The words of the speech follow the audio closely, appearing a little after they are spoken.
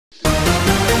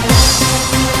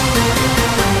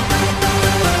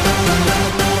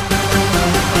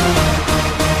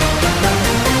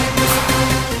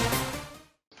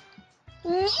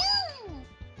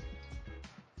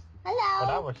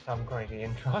some crazy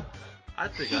intro. I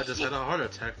think I just had a heart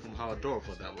attack from how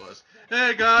adorable that was.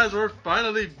 Hey guys, we're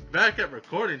finally back at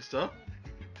recording stuff.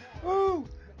 Woo!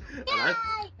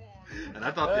 And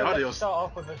I thought the audio. Let's start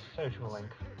off with a social link.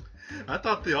 I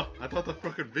thought the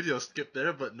fucking video skipped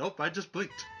there, but nope, I just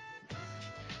blinked.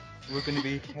 We're gonna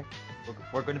be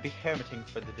hermiting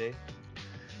for the day.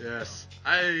 Yes,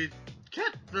 I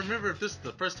can't remember if this is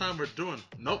the first time we're doing.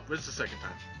 Nope, it's the second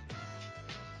time.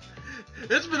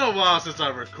 It's been a while since I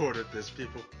recorded this,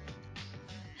 people.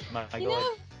 My You God.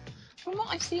 know, from what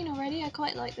I've seen already, I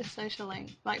quite like this social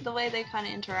link. Like the way they kind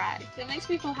of interact. It makes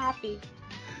people happy.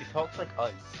 He talks like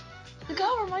us. The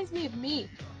girl reminds me of me.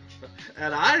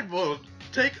 And I will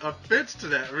take offense to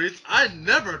that, Reese. I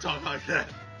never talk like that.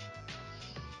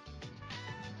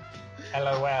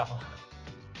 LOL.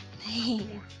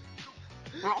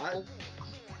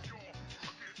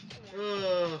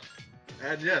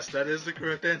 And yes, that is the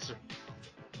correct answer.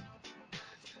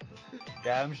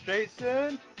 Damn straight,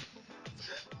 son.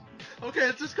 Okay,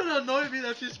 it's just gonna annoy me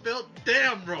that she spelled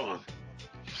damn wrong.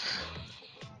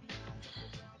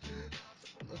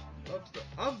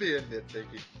 I'm being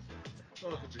nitpicky.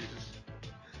 Oh, Jesus.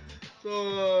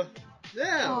 So,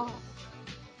 yeah. Oh.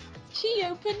 She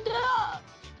opened up.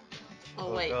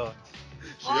 Oh, wait. God.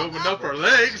 She opened up her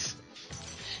legs.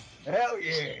 Hell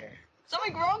yeah.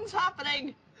 Something wrong's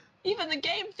happening. Even the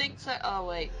game thinks so. Oh,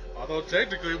 wait. Although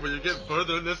technically, when you get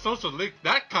further in this social link,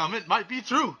 that comment might be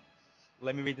true.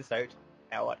 Let me read this out.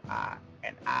 Thou art I,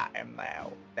 and I am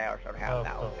thou. Thou shalt have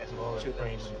thou this to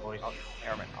the of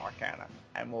Herman Arcana.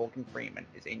 And Morgan Freeman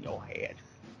is in your head.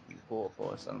 You poor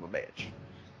son of a bitch.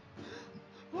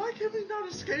 Why can we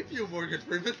not escape you, Morgan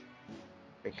Freeman?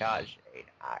 Because Jade,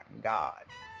 I am God.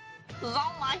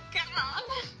 Oh my god.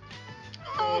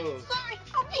 Oh, sorry.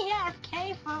 I'll be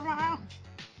AFK for a while.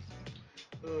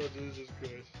 Oh, Jesus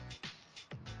Christ.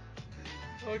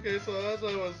 Okay, so as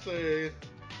I was saying,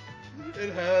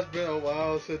 it has been a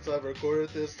while since I've recorded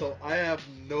this, so I have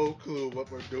no clue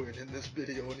what we're doing in this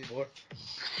video anymore.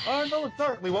 I know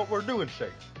exactly what we're doing, Shay.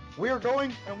 We are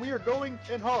going, and we are going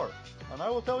in hard. And I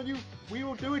will tell you, we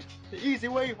will do it the easy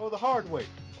way or the hard way.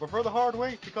 I prefer the hard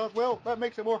way because, well, that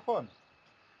makes it more fun.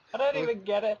 I don't even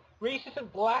get it. Reese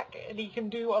isn't black, and he can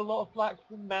do a lot of black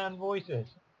man voices.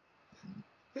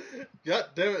 God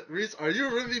damn it, Reese, are you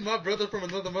really my brother from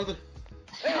another mother?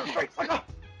 Damn straight, sucker!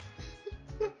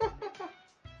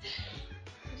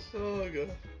 Oh, God.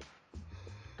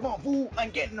 Come on, fool, I'm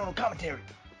getting on commentary.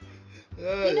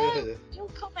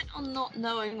 You'll comment on not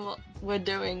knowing what we're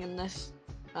doing in this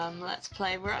Let's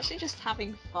Play. We're actually just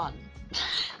having fun.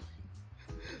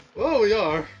 Well, we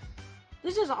are.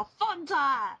 This is our fun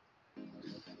time!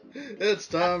 It's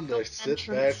time to sit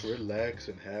back, Entrance. relax,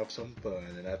 and have some fun.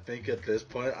 And I think at this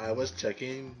point I was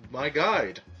checking my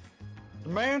guide.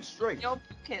 Man straight. Your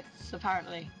pockets,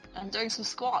 apparently. And doing some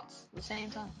squats at the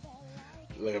same time.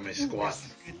 Look at me squat.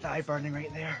 Good thigh burning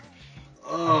right there.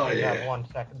 Oh, You have yeah. 1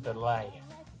 second delay.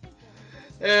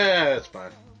 Yeah, that's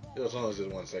fine. As long as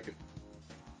it's 1 second.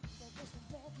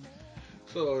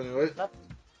 So, anyway.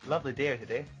 Lovely day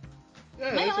today.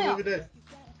 Yeah, May it's a I lovely day. ask,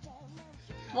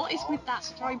 what is with that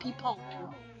stripy pole?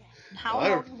 And how I-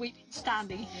 long have we been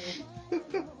standing here?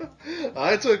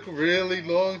 I took really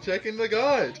long checking the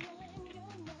guide.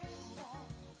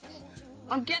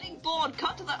 I'm getting bored.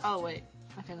 Cut to the. Oh wait.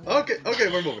 Okay,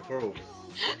 we're moving.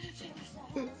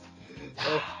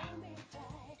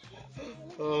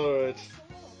 Alright.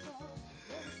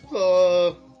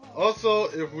 So, also,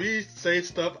 if we say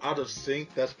stuff out of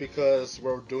sync, that's because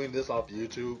we're doing this off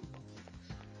YouTube.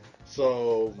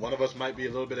 So, one of us might be a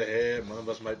little bit ahead, one of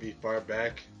us might be far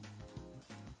back.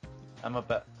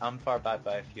 I'm far back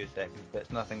by a few seconds, but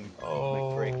it's nothing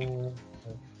like breaking.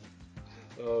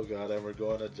 Oh god, and we're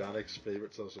going to Jonik's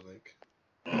favorite social link.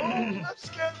 Let's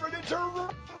get ready to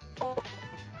roll.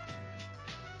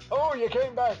 Oh, you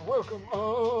came back. Welcome.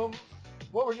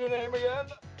 What was your name again?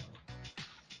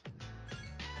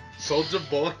 Soldier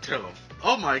Boy, tell him.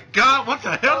 Oh my god, what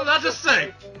the hell did I just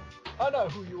say? I know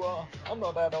who you are. I'm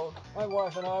not that old. My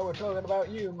wife and I were talking about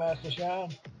you, Master Shan.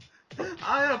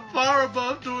 I am far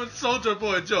above doing Soldier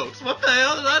Boy jokes. What the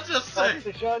hell did I just say?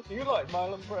 Master Shan, do you like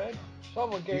melon bread?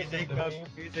 Someone gave them to me.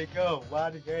 Easy go.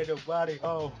 Waddy gator, waddy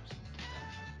ho.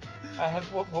 I have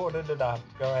what more than enough.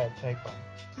 Go ahead, take one.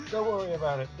 Don't worry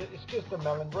about it. It's just a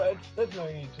melon bread. There's no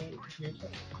need to use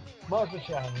it. Master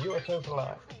Shan, you are so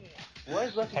polite. Why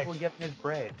is Lucky for giving his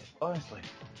bread? Honestly.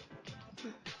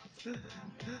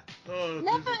 Oh,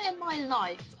 Never Jesus. in my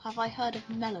life have I heard of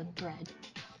melon bread.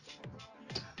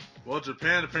 Well,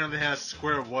 Japan apparently has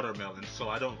square watermelon, so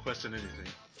I don't question anything.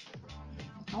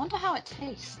 I wonder how it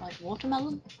tastes. Like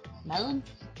watermelon? Melon?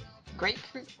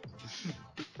 Grapefruit.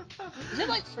 Is it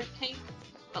like fruitcake,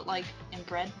 but like in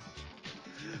bread?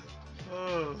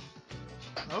 Oh,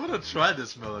 I want to try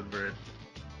this melon bread.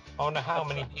 I wonder how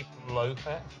many people loaf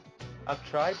it. I've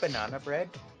tried banana bread.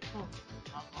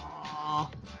 Oh.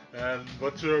 And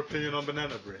what's your opinion on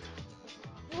banana bread?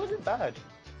 It wasn't bad.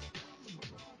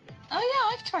 Oh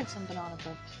yeah, I've tried some banana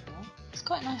bread before. It's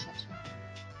quite nice actually.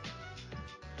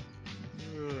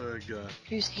 Oh god.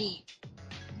 Who's he?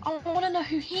 I want to know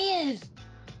who he is.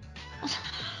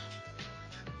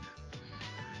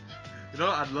 You know,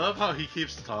 I love how he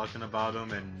keeps talking about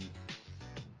him, and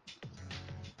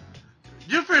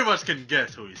you pretty much can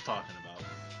guess who he's talking about.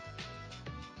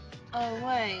 Oh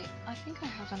wait, I think I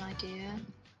have an idea.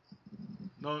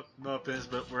 No offense,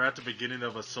 but we're at the beginning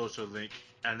of a social link,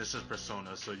 and this is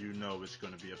Persona, so you know it's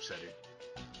going to be upsetting.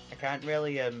 I can't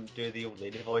really do the old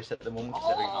lady voice at the moment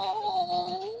considering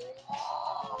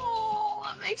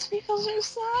That makes me feel so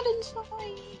sad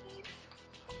inside.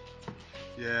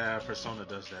 Yeah, Persona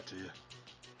does that to you.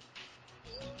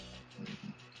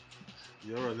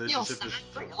 Your You're relationship is...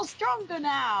 you're stronger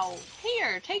now.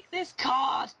 Here, take this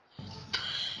card.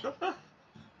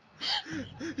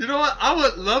 You know what? I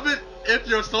would love it if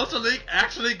your social link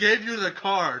actually gave you the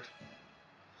card.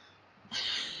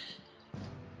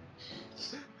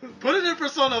 Put it in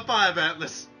Persona 5,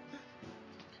 Atlas.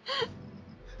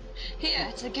 Here,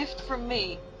 it's a gift from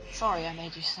me. Sorry, I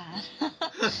made you sad.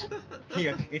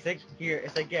 Here,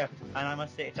 it's a gift, and I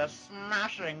must say it's a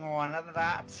smashing one of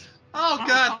that. Oh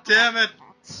god damn it!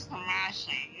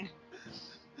 Smashing.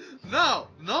 No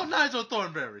Nigel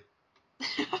Thornberry.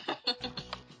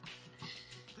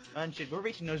 Man, shit, we're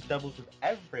reaching those doubles with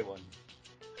everyone.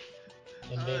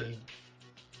 Indeed.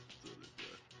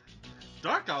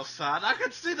 Dark outside, I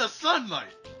can see the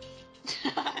sunlight.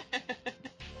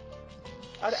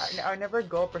 I never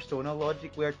got Persona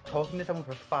logic where talking to someone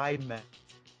for 5 minutes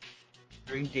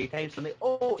during daytime, suddenly,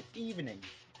 oh, it's evening.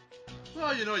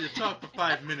 Well, you know, you talk for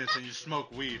 5 minutes and you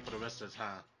smoke weed for the rest of the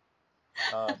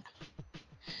time.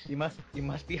 You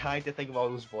must be high to think of all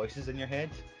those voices in your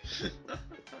head.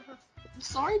 I'm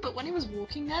sorry, but when he was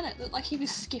walking then, it looked like he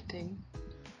was skipping.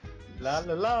 La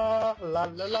la la la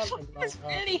la la He was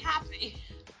really happy.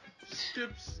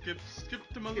 Skip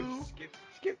to Maloo.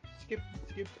 Skip.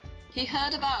 He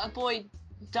heard about a boy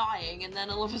dying, and then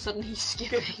all of a sudden he's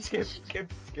skipping. Skip.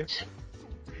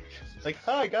 Like,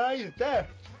 hi guys, death.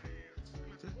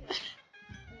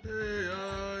 Hey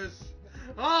guys.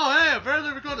 Oh, hey,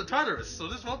 apparently we're going to Tartarus, so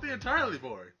this won't be entirely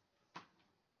boring.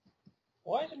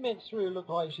 Why does Mitsuru look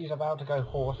like she's about to go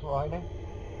horse riding?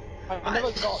 I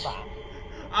never got that.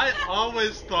 I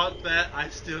always thought that. I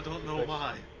still don't know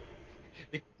why.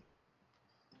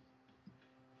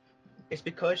 It's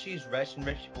because she's rich and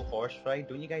rich people horse ride.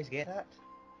 Don't you guys get that?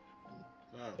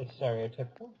 Wow. It's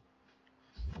stereotypical.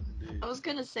 Indeed. I was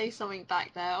gonna say something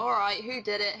back there. Alright, who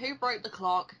did it? Who broke the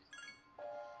clock?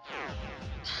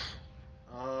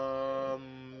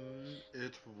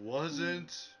 It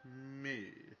wasn't me.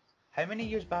 How many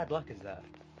years bad luck is that?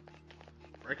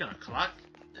 Breaking a clock?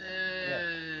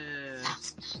 Yeah.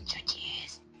 1,000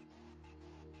 years.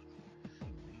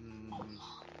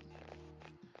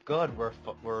 God,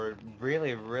 we're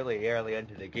really early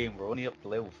into the game. We're only up to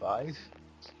level 5.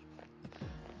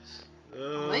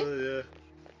 Yeah.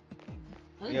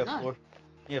 I didn't know.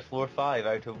 Floor 5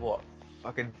 out of what?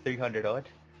 Fucking 300 odd.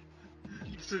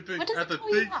 What does it tell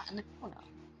you that in the corner?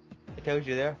 It tells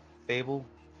you there. Fable,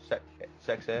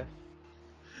 6F.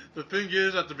 The thing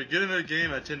is, at the beginning of the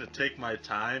game, I tend to take my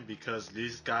time because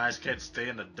these guys can't stay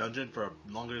in the dungeon for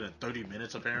longer than 30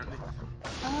 minutes, apparently.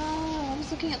 Oh, I was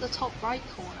looking at the top right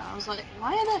corner. I was like,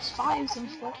 why are there 5s and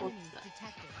 4s there?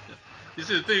 You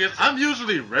see, the thing is, I'm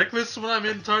usually reckless when I'm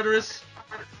in Tartarus,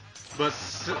 but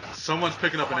someone's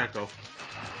picking up an echo.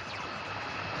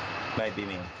 Might be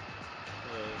me.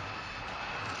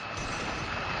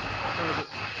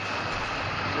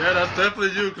 Yeah, that's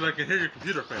definitely you, because I can hear your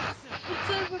computer fan. It's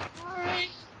overpowering.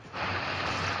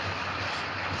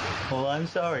 Well, I'm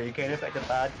sorry. You kind of picked a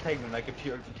bad time when my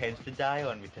computer tends to die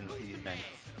on me these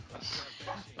nights.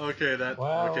 Okay,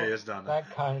 okay, it's done. That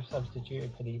kind of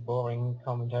substituted for the boring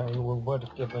commentary we would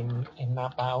have given in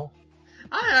that battle.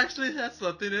 I actually had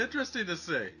something interesting to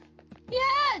say.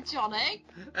 Yeah, Johnny.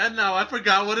 And now I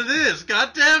forgot what it is.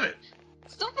 God damn it!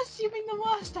 Stop assuming the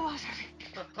worst out of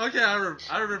it. Okay, I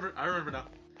remember now.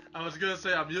 I was gonna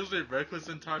say I'm usually reckless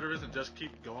in Tartarus and just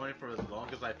keep going for as long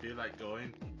as I feel like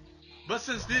going. But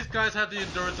since these guys have the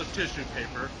endurance of tissue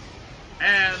paper,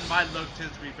 and my luck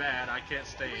tends to be bad, I can't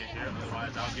stay in here,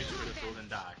 otherwise I'll get ridiculed and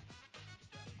die.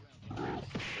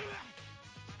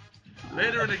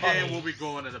 Later in the game, we'll be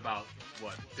going at about,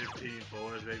 what, 15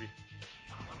 floors, maybe?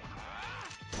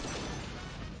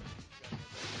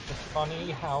 It's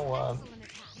funny how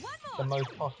the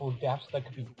most possible deaths that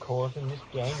could be caused in this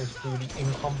game is through the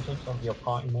incompetence of your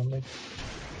party members.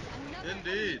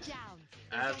 Indeed.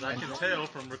 As I can tell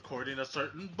from recording a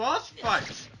certain boss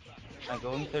fight. I'm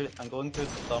going through the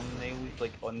thumbnails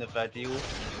like on the video.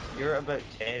 You're about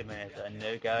 10 minutes and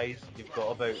now guys, you've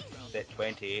got about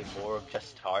 28 more of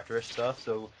just Tartarus stuff,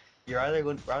 so you're either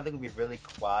going to be really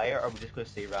quiet or we're just going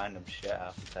to say random shit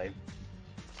half the time.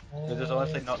 Because there's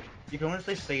honestly not, you can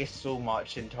honestly say so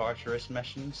much in Tartarus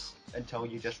missions until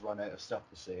you just run out of stuff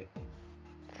to say.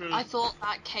 I thought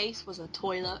that case was a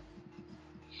toilet.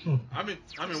 I mean,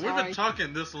 we've been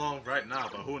talking this long right now,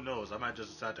 but who knows? I might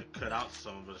just decide to cut out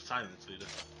some of the silence leader.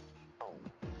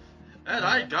 And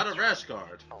I got a rash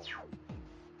guard.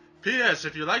 P.S.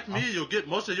 If you like me, you'll get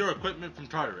most of your equipment from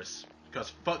Tartarus. Because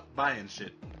fuck buying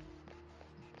shit.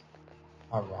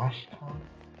 A rash guard?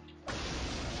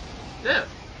 Yeah,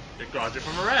 it guards you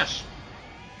from a rash.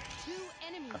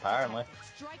 Apparently.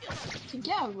 To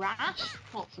get a rash?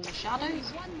 What, from the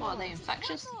shadows? What, are they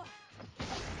infectious?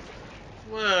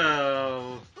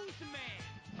 Well,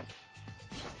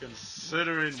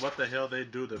 considering what the hell they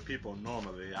do to people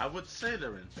normally, I would say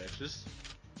they're infectious.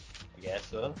 I guess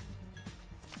so.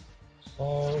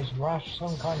 So is rash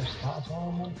some kind of status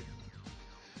element?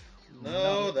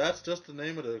 No, that's just the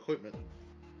name of the equipment.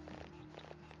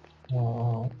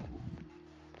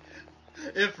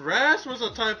 If rash was a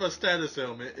type of status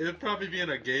ailment, it'd probably be in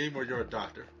a game where you're a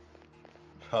doctor.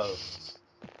 Oh.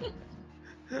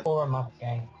 Or a map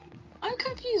game. I'm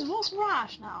confused. What's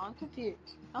rash now? I'm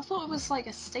confused. I thought it was like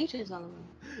a status element.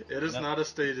 It is not a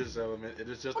status element. It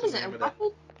is just What the is it, name a of that.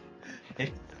 weapon?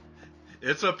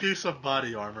 It's a piece of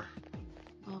body armor.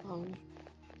 Oh,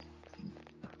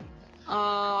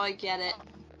 I get it.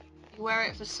 You wear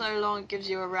it for so long, it gives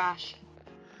you a rash.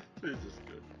 Jesus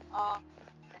good. Oh.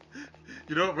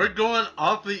 You know, we're going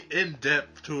awfully in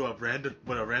depth to a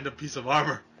random piece of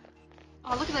armor.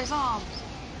 Oh, look at those arms.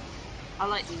 I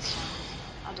like these shadows.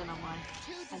 I don't know why.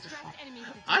 I just like.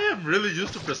 I am really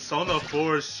used to Persona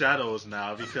 4's shadows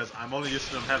now because I'm only used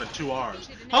to them having 2 arms.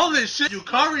 Holy shit,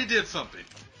 Yukari did something!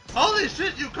 Holy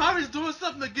shit, Yukari's doing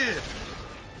something again!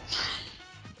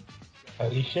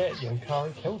 Holy shit,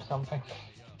 Yukari killed something.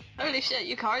 Holy shit,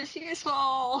 Yukari's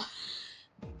useful!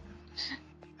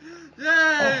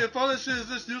 Yay! If all this shit is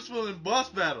this useful in boss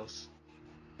battles.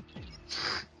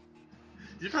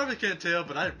 You probably can't tell,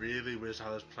 but I really wish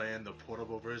I was playing the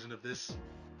portable version of this.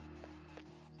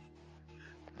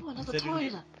 Oh, another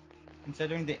toilet.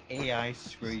 Considering the AI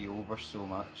screw you over so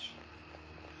much.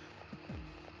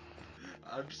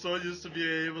 I'm so used to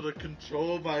being able to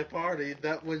control my party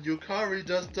that when Yukari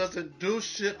just doesn't do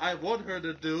shit I want her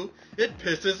to do, it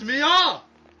pisses me off!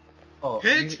 Oh,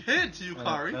 hint,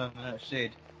 Yukari! No,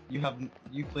 Shade. You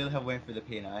clearly have went through the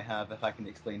pain I have if I can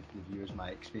explain to the viewers my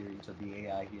experience of the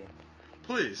AI here.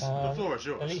 Please, the floor is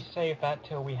yours. At least save that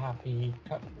till we have the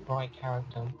right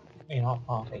character in our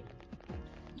party.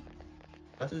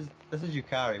 This is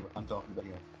Yukari I'm talking about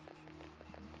here.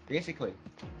 Basically,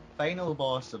 final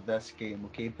boss of this game,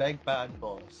 okay, big bad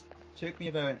boss. Took me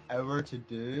about an hour to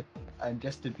do, and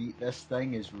just to beat this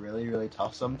thing is really, really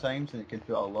tough sometimes, and it can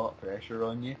put a lot of pressure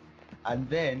on you. And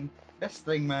then, this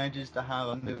thing manages to have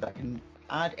a move that can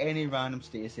add any random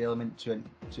status element to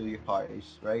your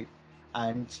parties, right?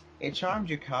 And it charms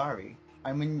Yukari,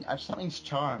 and when something's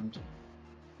charmed,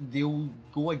 they'll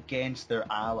go against their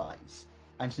allies.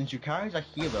 And since Yukari's a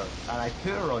healer, and I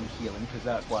put her on healing because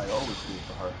that's what I always do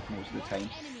for her most of the time,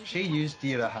 she used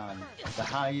Dirahan, the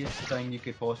highest thing you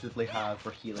could possibly have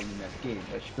for healing in this game,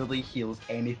 which fully heals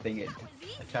anything it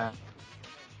attacks.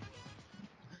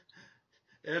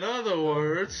 In other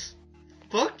words,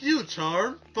 fuck you,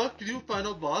 Charm, fuck you,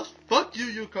 Final Boss, fuck you,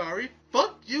 Yukari,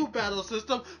 fuck you, Battle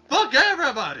System, fuck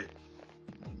everybody!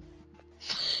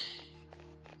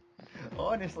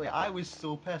 Honestly, I was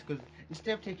so pissed because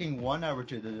instead of taking 1 hour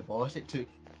to do the boss, it took.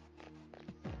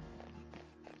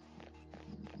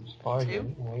 Well,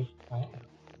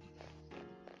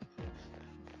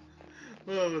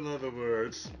 in other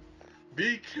words,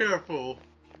 be careful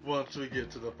once we get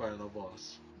to the final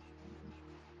boss.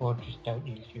 Or just don't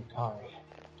use Yukari.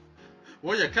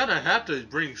 Well, you kinda have to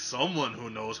bring someone who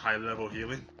knows high level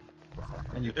healing.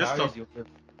 And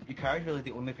Yukari's really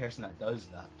the only person that does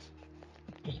that.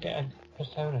 Just get a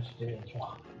persona to do it as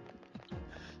well.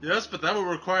 Yes, but that will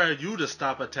require you to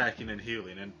stop attacking and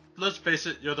healing, and let's face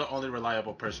it, you're the only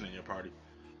reliable person in your party.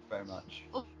 Very much.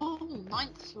 Oh,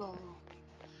 9th floor.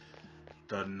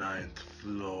 The 9th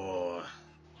floor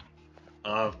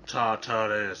of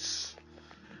Tartarus.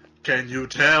 Can you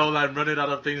tell I'm running out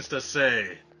of things to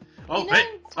say? Oh, hey!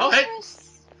 Oh, hey!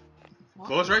 What?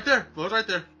 Bo's right there. Bo's right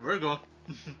there. We're going.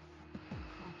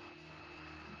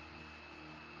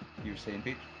 You were saying,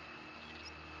 Peach?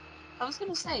 I was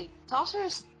gonna say,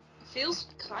 Tartarus feels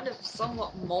kind of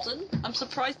somewhat modern. I'm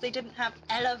surprised they didn't have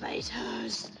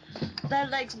elevators. Their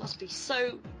legs must be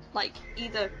so, like,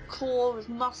 either core with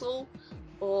muscle,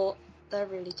 or they're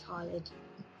really tired,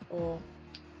 or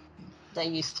they're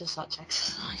used to such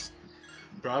exercise.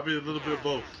 Probably a little bit of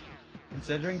both.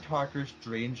 Considering Tartarus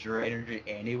drains your energy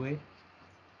anyway.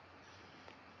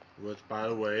 Which, by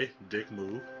the way, dick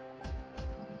move.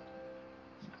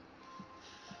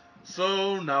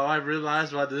 So, now I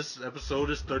realize why this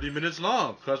episode is 30 minutes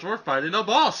long. Because we're fighting a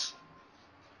boss.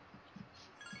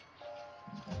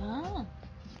 Ah.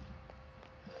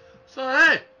 So,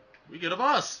 hey, we get a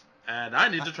boss. And I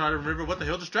need to try to remember what the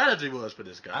hell the strategy was for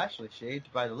this guy. Actually, Shade,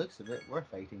 by the looks of it, we're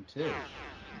fighting 2.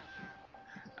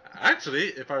 Actually,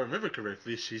 if I remember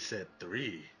correctly, she said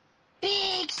 3.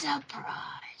 Big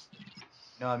surprise!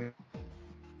 No, I mean...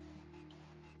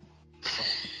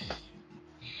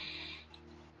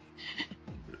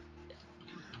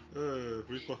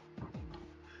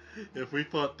 If we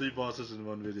fought 3 bosses in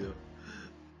one video.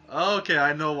 Okay,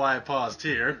 I know why I paused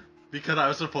here. Because I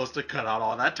was supposed to cut out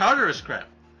all that Tartarus crap.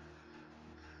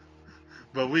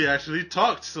 But we actually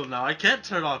talked, so now I can't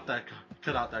cut out that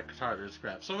Tartarus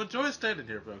crap. So enjoy standing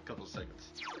here for a couple seconds.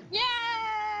 Yay!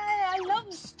 I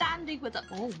love standing with a...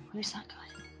 Oh, who's that guy?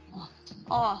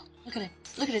 Oh, look at him.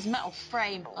 Look at his metal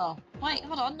frame. Oh, wait,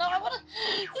 hold on. No, I want to...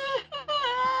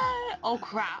 Oh,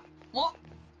 crap. What?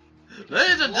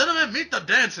 Ladies and gentlemen, meet the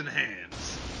dancing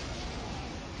hands.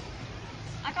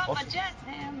 I got my jazz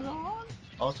hands on.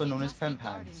 Also known as pimp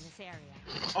hands.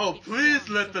 Oh, please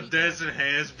let the dancing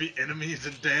hands be enemies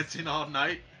and dancing all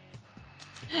night.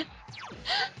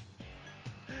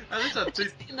 At least I think...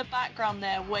 Just in the background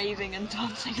there, waving and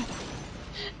dancing.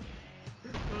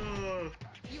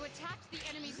 You attacked the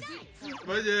enemy's weak.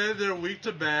 But yeah, they're weak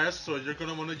to bash, so you're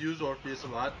gonna want to use Orpheus a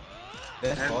lot.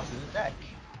 This boss is a deck.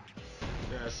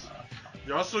 Yes.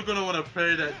 You're also gonna want to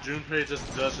pray that Junpei just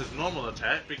does his normal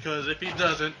attack, because if he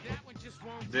doesn't,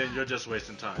 then you're just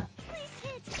wasting time.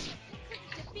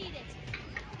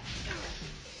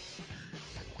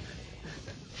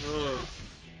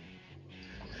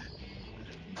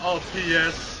 Oh,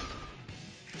 P.S.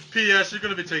 You're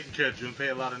gonna be taking care of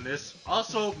Junpei a lot in this.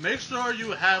 Also, make sure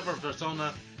you have a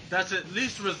persona that's at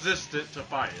least resistant to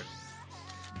fire.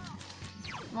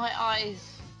 My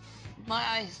eyes,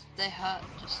 they hurt.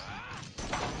 Just...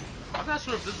 I'm not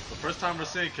sure if this is the first time we're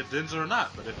seeing Cadenza or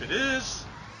not, but if it is,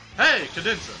 hey,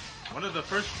 Cadenza! One of the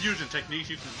first fusion techniques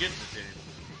you can get in this game.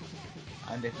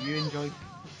 And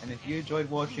if you enjoyed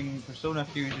watching Persona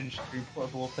Fusion stream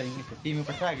football playing with the female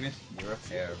protagonist, you're a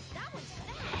pair.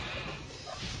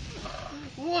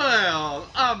 Well,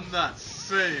 I'm not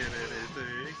saying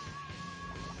anything.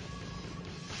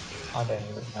 I don't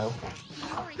even know.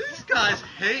 These guys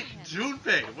hate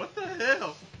Junpei. What the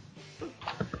hell?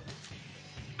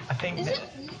 I think Is that,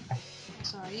 it?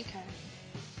 Sorry, you can.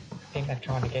 I think they're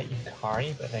trying to get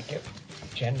Yukari, but they get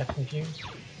gender confused.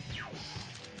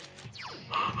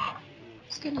 I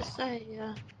was gonna say,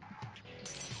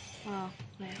 oh,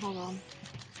 wait, hold on.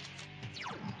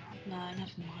 No,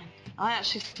 never mind. I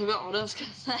actually forgot what I was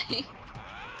gonna say.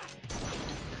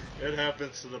 It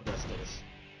happens to the best of us.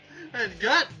 And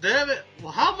god damn it,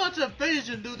 well, how much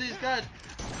evasion do these guys...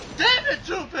 Damn it,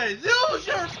 Junpei! Use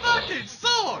your fucking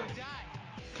sword!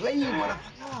 Play what a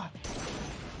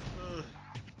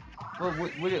Well,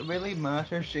 would it really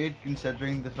matter, Shade,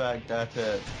 considering the fact that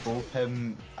both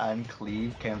him and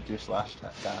Cleve can do slash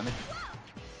damage?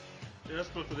 Yes,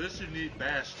 but for this you need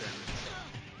bash damage.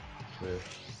 True.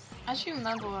 I actually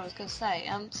remember what I was gonna say.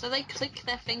 So they click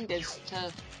their fingers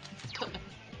to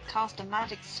cast a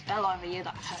magic spell over you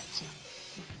that hurts you.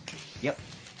 Yep.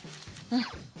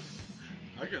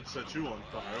 I can set you on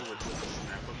fire with just a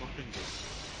snap of my fingers.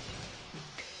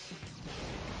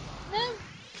 No,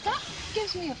 that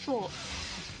gives me a thought.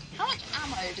 How much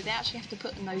ammo do they actually have to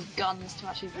put in those guns to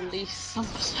actually release some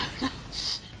persona?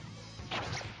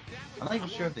 I'm not even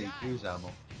sure if they use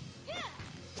ammo.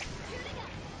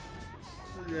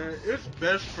 Yeah, it's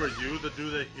best for you to do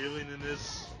the healing in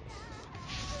this,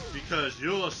 because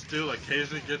you'll still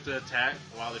occasionally get the attack,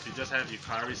 while if you just have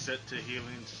Yukari set to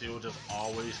healing, she'll just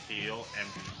always heal and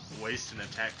waste an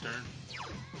attack turn.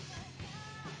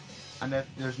 And if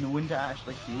there's no one to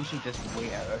actually heal, she just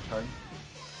wait out her turn.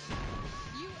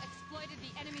 You exploited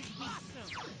the enemy's weak.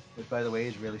 Which, by the way,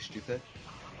 is really stupid.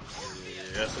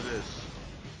 Yes, it is.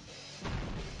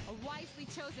 A wisely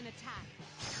chosen attack.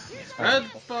 And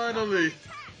finally,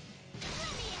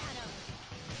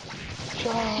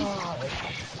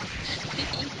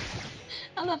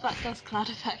 I love that dust cloud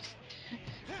effect.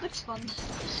 Looks fun.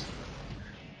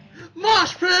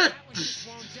 Mosh pit! That one just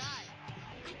won't die.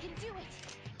 I can do it.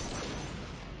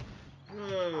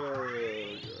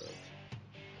 Oh,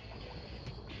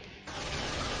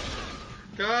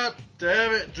 God. God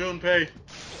damn it, Junpei.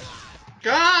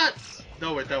 God!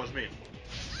 No, wait, that was me. You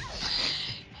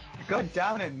got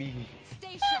down at me.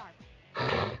 Stay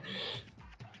sharp.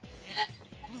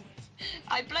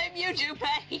 I blame you, Junpei!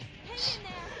 Hang in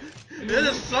there. It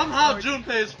is somehow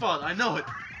Junpei's fault, I know it.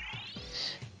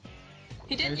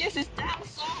 He didn't use his damn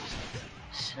sword!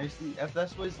 Now see, if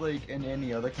this was like in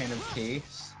any other kind of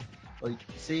case, like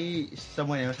say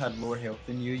someone else had lower health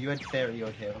than you had 30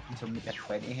 odd health and somebody had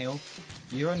 20 health,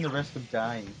 you're on the risk of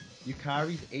dying.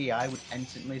 Yukari's AI would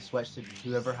instantly switch to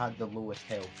whoever had the lowest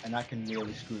health, and that can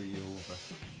really screw you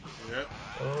over. Yep.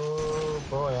 Oh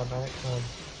boy, I bet it could.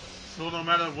 So no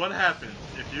matter what happens,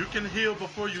 if you can heal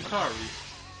before Yukari,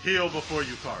 heal before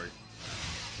Yukari.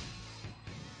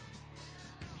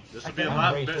 This would be a And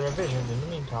lot raise better. revision in the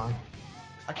meantime.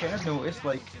 I kind of noticed,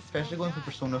 like, especially going for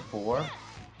Persona 4,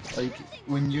 like,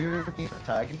 when you're looking for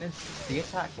protagonists, they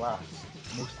attack last.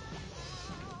 Most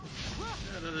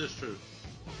Yeah, that is true.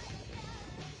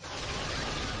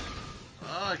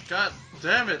 Ah, god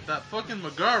damn it, that fucking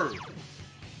Magaru.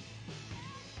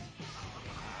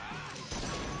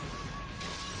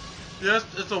 Yes,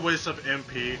 it's a waste of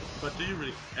MP, but do you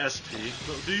really SP?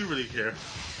 But do you really care?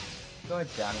 God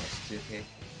damn it, stupid.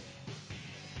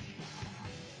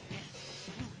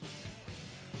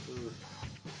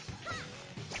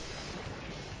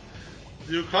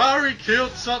 Yukari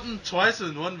killed something twice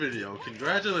in one video.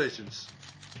 Congratulations.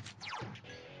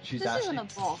 She's This actually...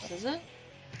 isn't a boss, is it?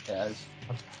 Yes.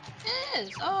 It is!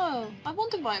 Oh, I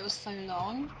wondered why it was so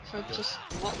long for just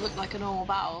what looked like a normal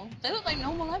battle. They look like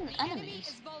normal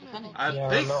enemies. If any. I Yeah,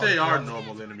 think a lot they of are them.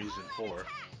 normal enemies in 4.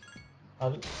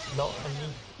 A few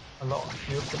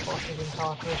of the bosses in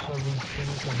Tartarus are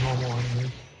these are normal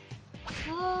enemies.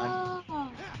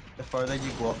 Ah, The further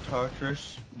you go up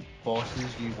Tartarus,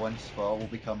 bosses you once fought will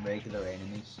become regular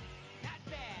enemies.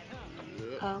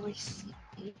 oh, I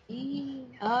see.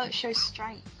 Oh, it shows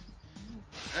strength.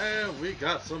 And we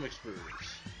got some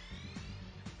experience.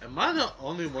 Am I the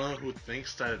only one who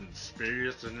thinks that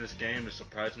experience in this game is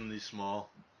surprisingly small?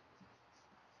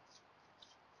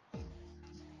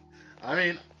 I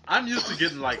mean, I'm used to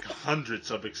getting like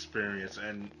hundreds of experience,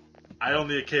 and I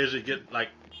only occasionally get like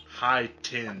high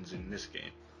 10s in this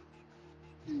game.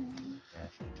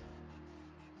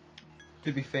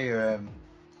 To be fair,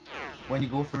 when you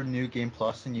go for New Game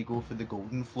Plus and you go for the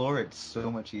golden floor, it's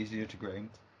so much easier to grind.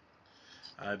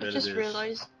 I I bet it just is.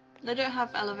 realised they don't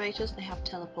have elevators, they have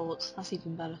teleports. That's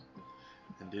even better.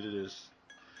 Indeed it is.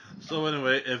 So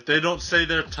anyway, if they don't say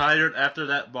they're tired after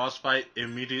that boss fight,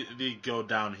 immediately go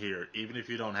down here, even if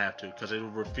you don't have to, because it will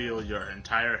reveal your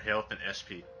entire health and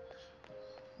SP.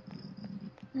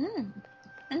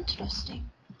 Interesting.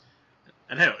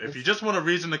 And hell, if you just want a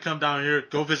reason to come down here,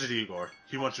 go visit Igor.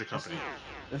 He wants your company.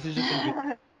 This is just a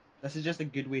good. This is just a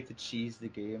good way to cheese the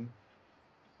game.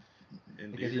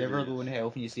 Indeed Like if you it ever is. low in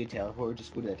health and you see a teleporter,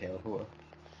 just go to the teleporter.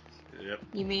 Yep.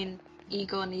 You mean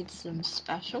Igor needs some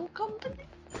special company?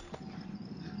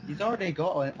 He's already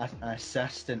got an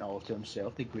assistant all to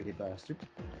himself, the greedy bastard.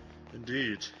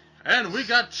 Indeed. And we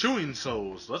got chewing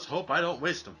souls. Let's hope I don't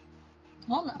waste them.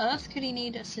 What on earth could he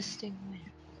need assisting with?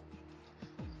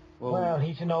 Well,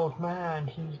 he's an old man.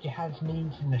 He has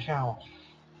needs in the shower.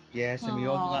 Yes, and we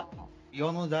all know that. We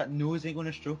all know that nose ain't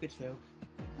gonna stroke itself.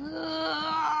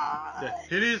 Yeah,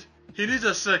 he needs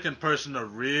a second person to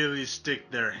really stick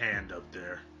their hand up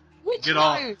there. Which Get nose?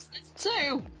 off. There's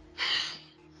two.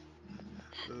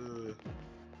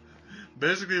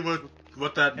 Basically,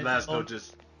 what that last note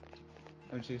just.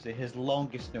 I was gonna say his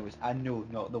longest nose. I know,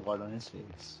 not the one on his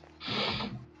face.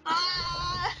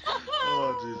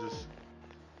 Oh Jesus.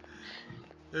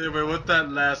 Anyway, what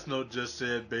that last note just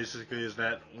said basically is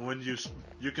that when you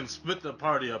can split the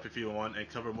party up if you want and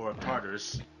cover more of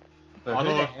Tartarus. But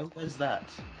who the hell does that?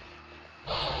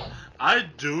 I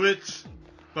do it,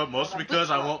 but mostly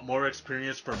because I want more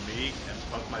experience for me and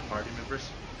fuck my party members.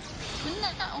 Wouldn't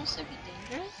that also be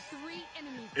dangerous? 3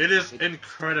 enemies. It is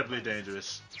incredibly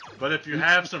dangerous, but if you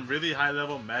have some really high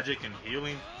level magic and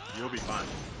healing, you'll be fine.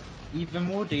 Even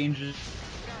more dangerous.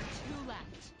 There are 2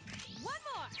 left. One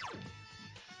more.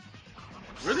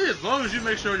 Really, as long as you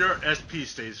make sure your SP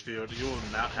stays filled, you will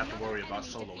not have to worry about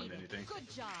Another enemy soloing defeated. anything. Good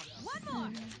job. One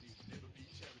more.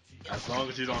 As long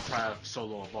as you don't try to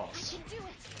solo a boss. Can do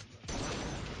it.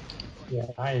 Yeah,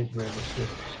 that is really sick.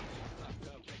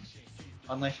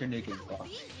 Unless you're New Game Plus.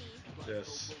 Easy.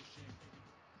 Yes.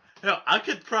 Hell, I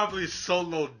could probably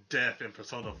solo death in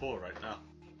Persona 4 right now.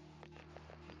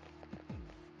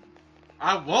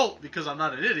 I won't because I'm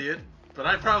not an idiot, but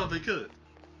I probably could.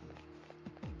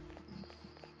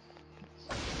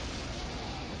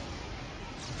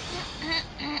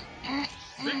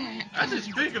 Actually,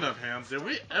 speaking of him, did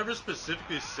we ever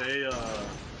specifically say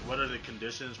what are the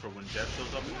conditions for when death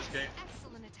shows up in this game?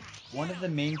 One of the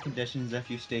main conditions if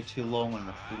you stay too long on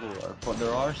the floor, but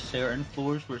there are certain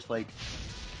floors where it's like,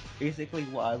 basically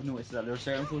what I've noticed is that there are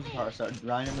certain floors that are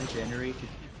randomly generated.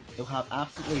 They'll have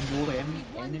absolutely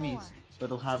no enemies, but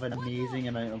they'll have an amazing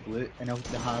amount of loot, and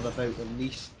they'll have about at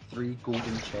least 3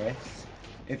 golden chests.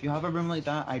 If you have a room like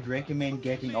that, I'd recommend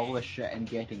getting all the shit and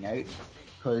getting out,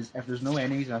 because if there's no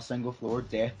enemies on a single floor,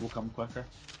 death will come quicker.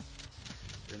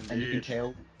 Indeed. And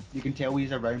you can tell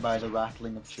he's around by the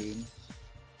rattling of chains.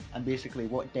 And basically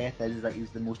what death is that he's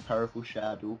the most powerful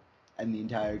shadow in the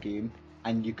entire game,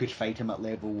 and you could fight him at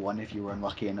level 1 if you were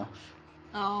unlucky enough.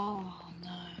 Oh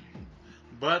no.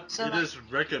 But So, it is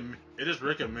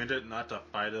recommended not to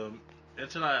fight him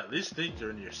until I at least think you're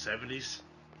in your 70s.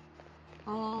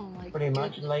 Oh my Pretty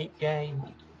much goodness. late game.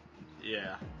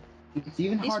 Yeah. It's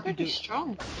even He's hard to pretty do.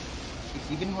 strong. It's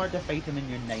even hard to fight him in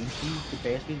your 90s. The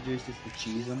best way to do is just to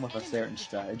cheese him with a certain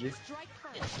strategy.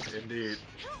 Indeed.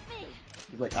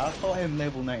 Like, I fought him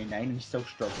level 99 and he's still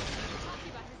struggling.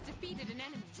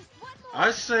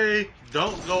 I say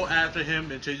don't go after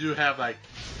him until you have like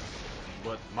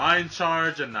mind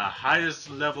charge and the highest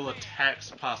level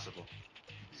attacks possible.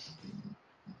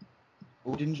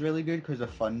 Odin's really good because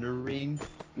of Thunder Rain,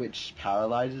 which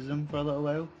paralyzes him for a little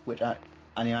while,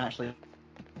 and he actually...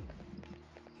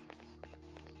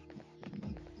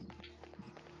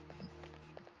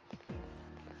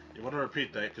 You want to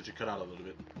repeat that because you cut out a little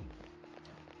bit.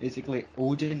 Basically,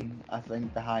 Odin, I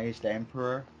think the highest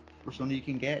Emperor persona you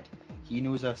can get, he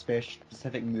knows a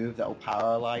specific move that will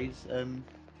paralyze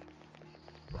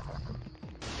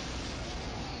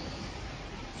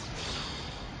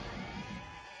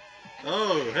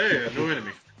Oh, hey, a new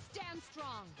enemy. Stand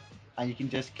strong. and you can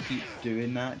just keep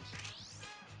doing that.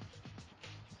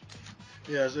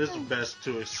 Yes, it's best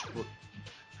to explore.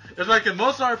 It's like in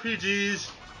most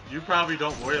RPGs, you probably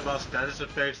don't worry about status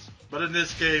effects, but in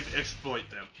this game, exploit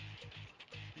them.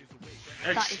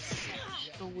 That is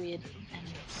such a weird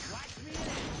enemy.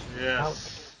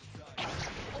 Yes.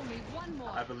 Only one more.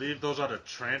 I believe those are the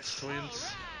trance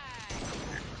twins.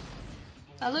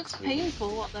 That looks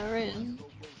painful what they're in.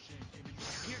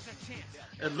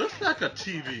 It looks like a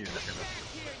TV antenna.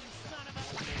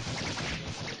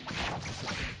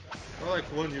 Or like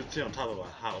one you'd see on top of a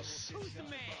house.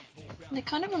 They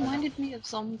kind of reminded me of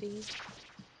zombies.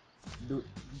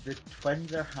 The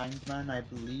twins are Hangman, I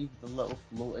believe the little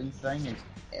floating thing is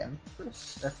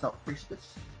Empress, if not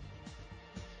Priestess.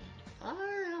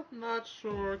 I am not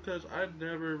sure because I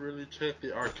never really checked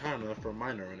the Arcana for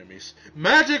minor enemies.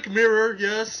 Magic Mirror,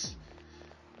 yes!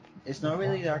 It's not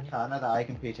really the Arcana that I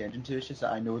can pay attention to, it's just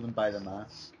that I know them by the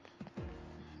mask.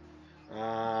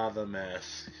 Ah, the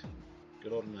mask.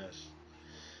 Good old mask.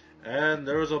 And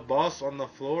there was a boss on the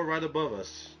floor right above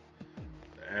us.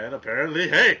 And apparently,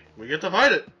 hey, we get to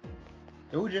fight it!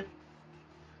 Told you.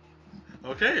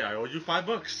 Okay, I owe you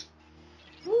 $5.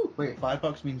 Woo! Wait,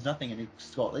 $5 means nothing in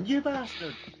Scotland, you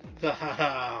bastard!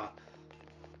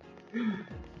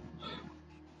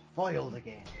 Foiled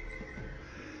again.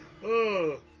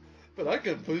 Oh, but I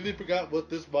completely forgot what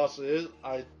this boss is.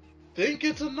 I think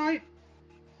it's a knight.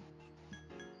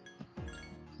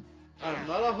 I'm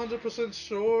not 100%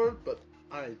 sure, but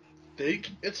I think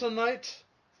it's a knight.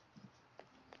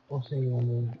 We'll see when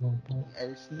we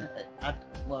It's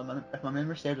if my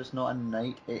memory serves, it's not a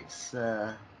knight, it's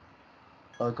oh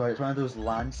god, it's one of those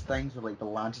lance things with like the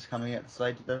lances coming out the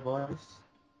side of their voice.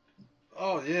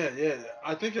 Oh, yeah.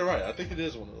 I think you're right. I think it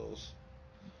is one of those.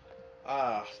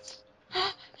 Ah.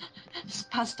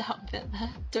 Spazzed out a bit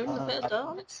there. Doing a bit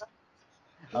of dance.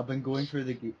 I've been going through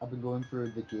the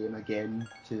game again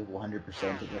to 100%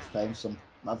 at this time, so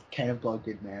I've kind of got a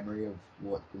good memory of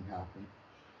what can happen.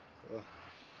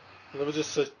 Let me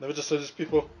just say this,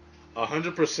 people.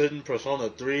 100% in Persona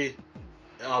 3,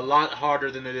 a lot harder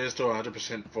than it is to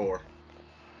 100% 4.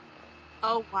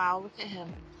 Oh wow, look at him.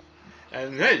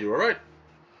 And hey, you were right.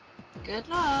 Good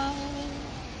luck.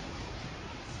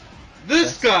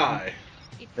 This guy!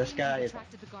 This guy is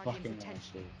fucking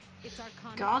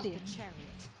Guardian.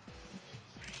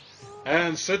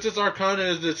 And since its Arcana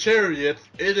is the Chariot,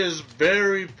 it is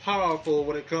very powerful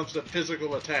when it comes to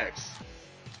physical attacks.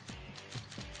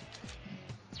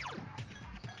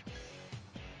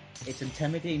 It's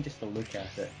intimidating just to look at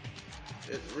it.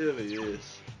 It really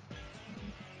is.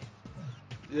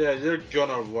 Yeah, you're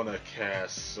gonna wanna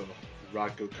cast some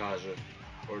Rakukaja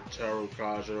or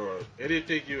Terukaja or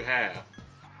anything you have.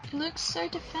 It looks so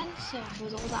defensive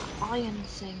with all that iron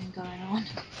thing going on.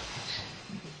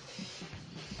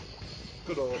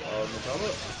 Good old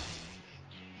Armatama.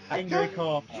 Angry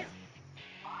Core.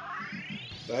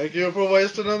 Thank you for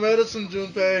wasting the medicine,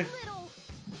 Junpei.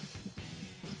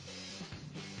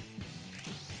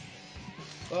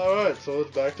 Alright, so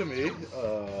it's back to me.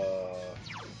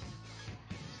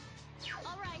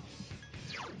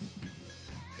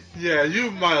 Yeah, you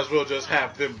might as well just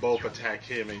have them both attack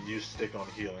him and you stick on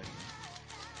healing.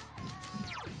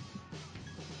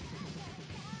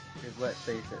 Because let's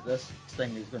face it, this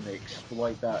thing is going to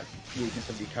exploit that weakness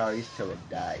of Yukari's till it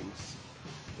dies.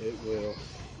 It will.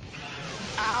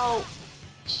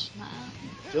 Ouch, man.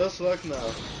 Just like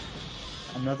now.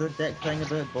 Another dick thing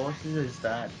about bosses is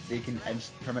that they can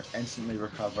pretty much instantly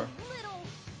recover.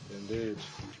 Indeed.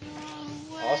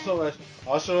 No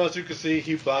Also, as you can see,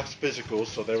 he blocks physicals,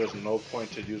 so there is no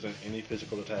point to using any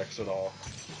physical attacks at all.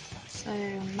 So,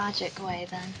 magic way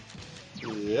then.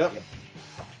 Yep.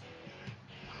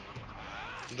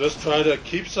 Just try to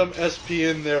keep some SP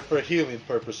in there for healing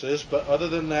purposes, but other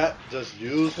than that, just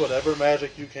use whatever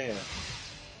magic you can.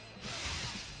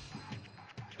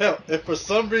 Hell, if for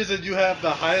some reason you have the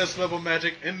highest level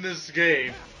magic in this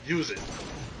game, use it.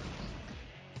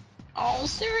 Oh,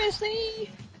 seriously?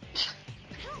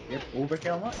 Yep,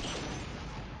 overkill much?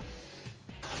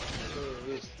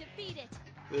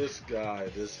 This guy.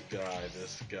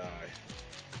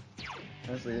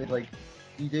 Honestly, like,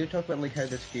 you do talk about like how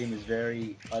this game is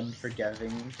very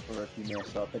unforgiving for if you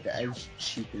mess up, but it is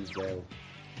cheap as well.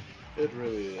 It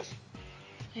really is.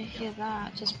 I hear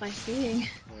that just by seeing.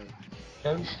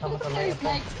 Don't some of the Those later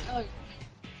legs bosses.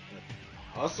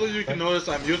 go. Also, you can notice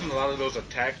I'm using a lot of those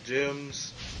attack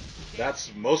gems.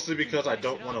 That's mostly because I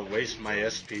don't want to waste my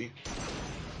SP.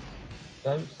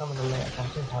 Don't some of the later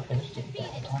bosses have instant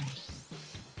death attacks?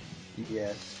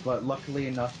 Yes, but luckily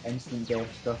enough, instant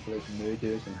death stuff like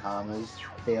Moodoos and Hammers,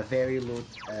 they have very low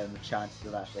chances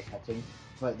of actually hitting.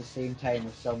 But at the same time,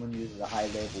 if someone uses a high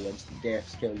level instant death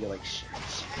skill, you're like, shit.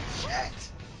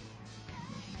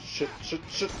 Shit.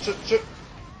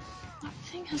 That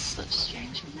thing has such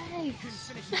strange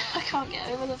legs. I can't get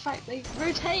over the fact they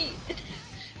rotate. It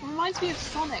reminds me of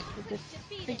Sonic with the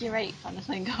figure eight kind of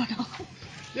thing going on.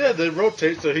 Yeah, they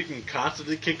rotate so he can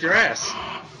constantly kick your ass.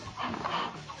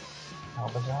 How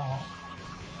bizarre.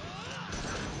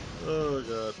 Oh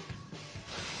god.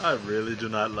 I really do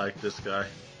not like this guy.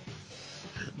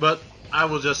 But I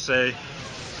will just say,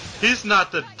 he's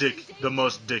not the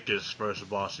most dickish first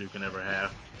boss you can ever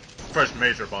have. First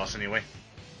major boss, anyway.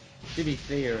 To be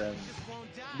fair,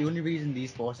 the only reason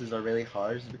these bosses are really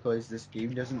hard is because this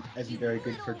game isn't very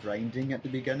good for grinding at the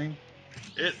beginning.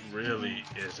 It really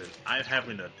isn't. I'm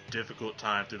having a difficult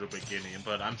time through the beginning,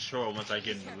 but I'm sure once I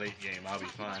get in the late game, I'll be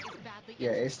fine. Yeah,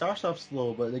 it starts off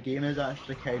slow, but the game is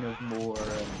actually kind of more.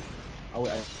 Not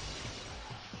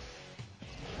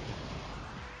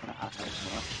as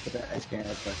much, but it is kind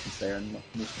of a concern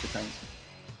most of the time.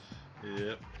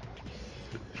 Yep.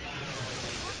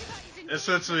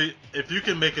 Essentially, if you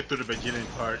can make it through the beginning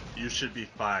part, you should be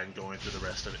fine going through the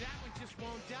rest of it.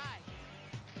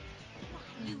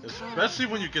 Especially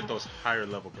when you get those higher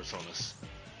level personas.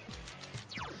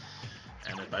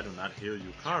 And if I do not heal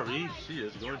Yukari, she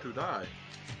is going to die.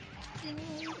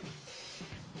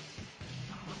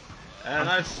 And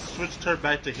I switched her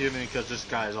back to healing because this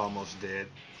guy is almost dead.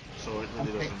 So it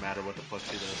really doesn't matter what the fuck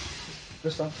she does.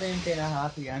 There's something kind of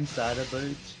happy and sad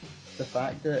about the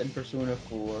fact that in Persona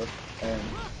 4,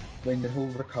 when the whole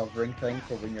recovering thing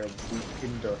for when you're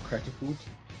weakened or critical,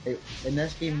 in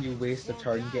this game you waste a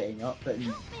turn getting up, but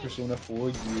in Persona 4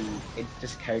 it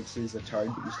just counts as a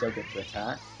turn, but you still get to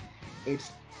attack.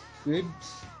 It's good.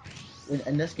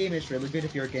 In this game, it's really good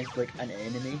if you're against like an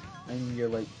enemy and you're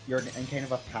in kind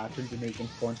of a pattern to make them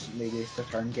constantly waste a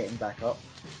turn getting back up.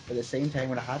 But at the same time,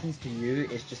 when it happens to you,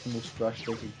 it's just the most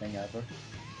frustrating thing ever.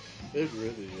 It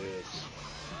really is.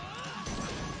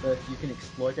 But if you can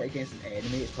exploit it against an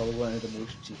enemy, it's probably one of the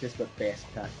most cheapest but best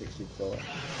tactics you've got.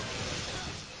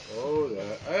 Oh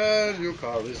yeah, and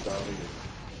Yukari's down again.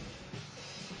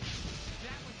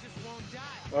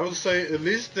 I would say at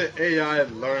least the AI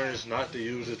learns not to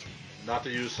use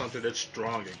something that's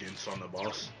strong against on the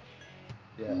boss.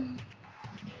 Yeah.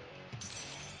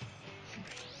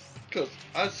 Cause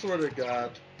I swear to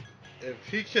God, if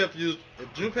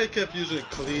Junpei kept using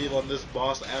cleave on this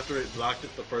boss after it blocked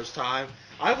it the first time,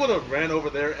 I would have ran over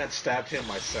there and stabbed him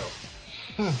myself.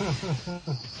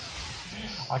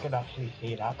 I could actually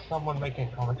see that. Someone make a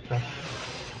comment, Chris.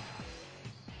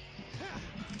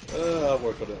 I'll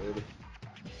work on that later.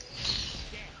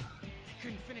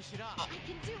 Couldn't finish it off. I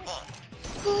can do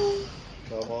it.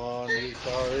 Come on,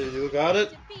 Yukari, you got it.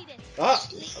 Defeat it. Ah,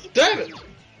 damn it!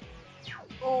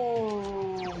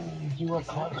 Oh, you were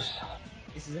close.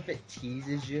 It's as if it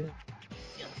teases you.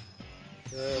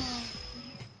 Yes,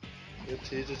 it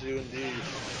teases you indeed.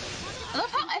 I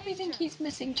love how everything keeps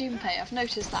missing Junpei. I've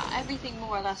noticed that. Everything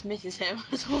more or less misses him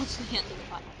towards the end of the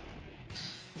fight.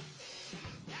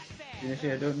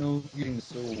 Honestly, I don't know if using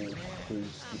soul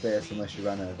was the best unless you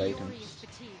ran out of Iori is items.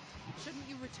 fatigued. Shouldn't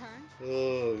you return?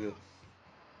 Oh, good.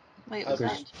 Wait, was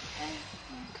Because- that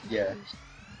Junpei? Yeah.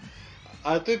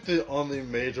 I think the only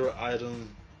major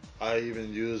item I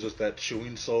even use is that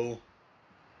chewing soul.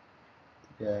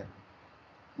 Yeah.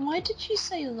 Why did you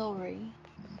say Lori?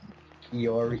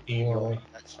 Iori.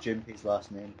 That's Junpei's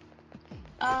last name.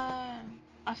 I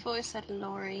thought it said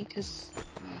Lori because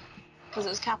it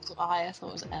was capital I thought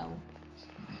it was L.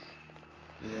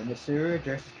 Yeah, Mitsuru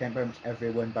addresses pretty much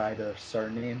everyone by their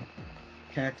surname.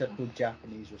 Kind of typical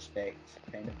Japanese respect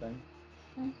kind of thing.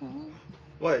 Mm-hmm.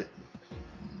 Wait,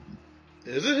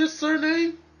 is it his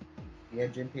surname? Yeah,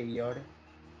 Junpei Iori.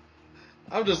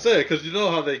 I'm just saying, because you know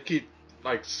how they keep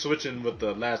like switching with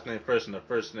the last name first and the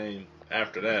first name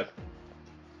after that.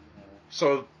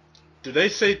 So, do they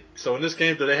say, so in this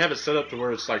game, do they have it set up to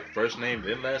where it's like first name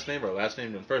then last name, or last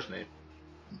name then first name?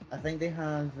 I think they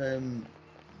have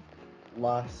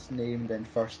last name then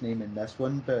first name in this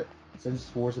one, but since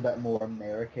 4's a bit more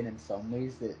American in some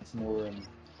ways, it's more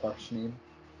first name.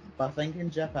 But I think in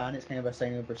Japan it's kind of a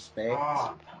sign of respect.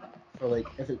 For like,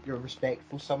 if you're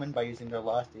respectful someone by using their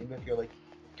last name, if you're like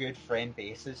good friend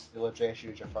basis, they'll address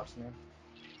you as your first name.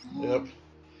 Yep.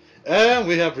 And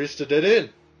we have reached the dead end.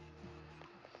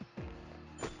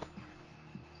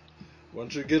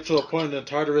 Once you get to a point in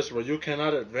Tartarus where you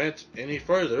cannot advance any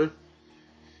further,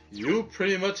 you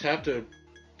pretty much have to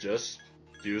just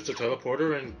use the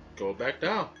teleporter and go back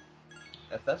down.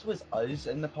 If this was us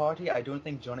in the party, I don't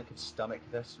think Johnny could stomach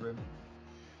this room.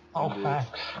 Oh, Indeed. thanks.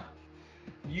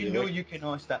 You Yeah. know you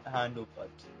cannot handle blood.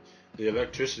 The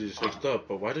electricity is hooked up,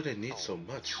 but why do they need so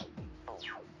much?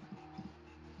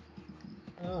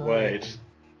 Oh. Wait.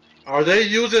 Are they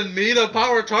using me to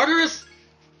power Tartarus?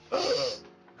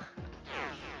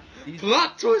 These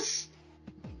Plot twist!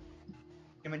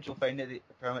 documents you'll find that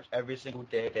pretty much every single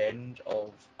dead end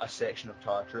of a section of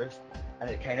Tartarus, and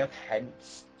it kind of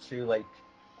hints to like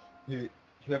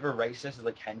whoever writes this is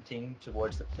like hinting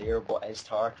towards the player what is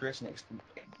Tartarus and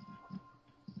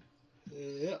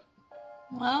Yeah.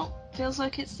 Well, feels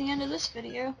like it's the end of this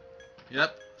video.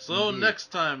 Yep. So Indeed.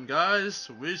 next time, guys,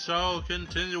 we shall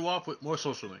continue off with more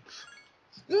social links.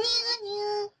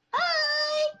 Bye!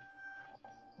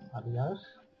 Adios.